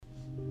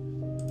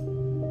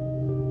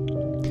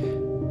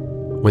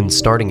When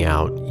starting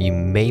out, you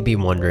may be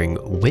wondering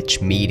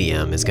which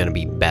medium is going to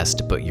be best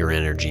to put your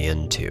energy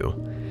into.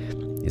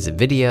 Is it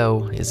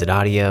video? Is it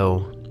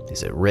audio?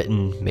 Is it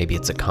written? Maybe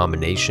it's a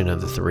combination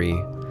of the three.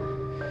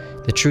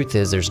 The truth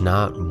is there's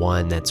not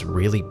one that's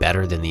really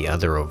better than the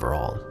other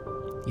overall.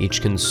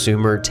 Each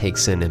consumer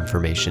takes in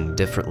information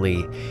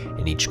differently,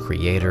 and each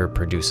creator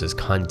produces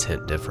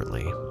content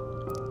differently.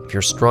 If you're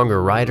a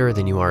stronger writer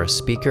than you are a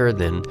speaker,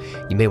 then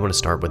you may want to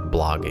start with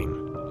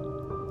blogging.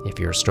 If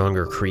you're a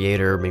stronger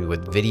creator, maybe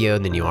with video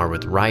than you are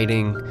with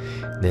writing,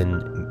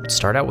 then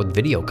start out with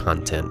video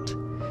content.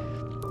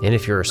 And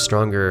if you're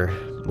stronger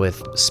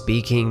with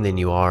speaking than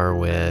you are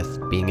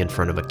with being in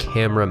front of a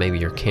camera, maybe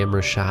you're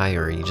camera shy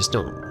or you just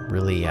don't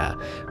really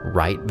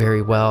write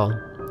very well,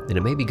 then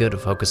it may be good to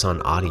focus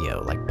on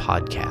audio like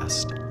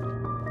podcast.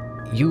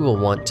 You will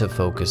want to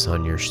focus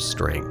on your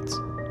strengths.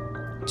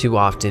 Too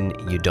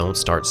often, you don't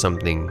start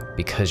something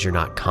because you're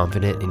not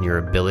confident in your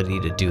ability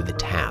to do the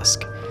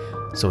task.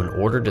 So in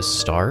order to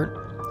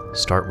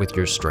start with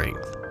your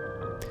strength.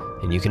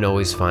 And you can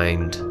always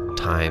find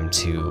time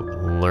to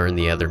learn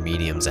the other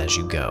mediums as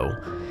you go.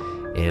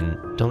 And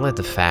don't let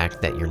the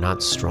fact that you're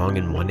not strong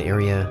in one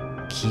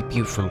area keep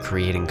you from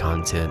creating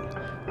content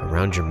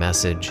around your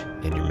message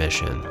and your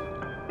mission.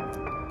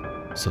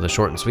 So the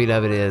short and sweet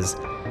of it is,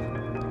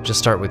 just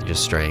start with your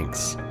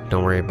strengths.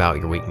 Don't worry about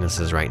your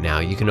weaknesses right now.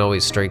 You can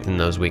always strengthen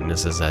those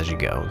weaknesses as you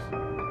go.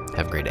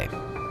 Have a great day.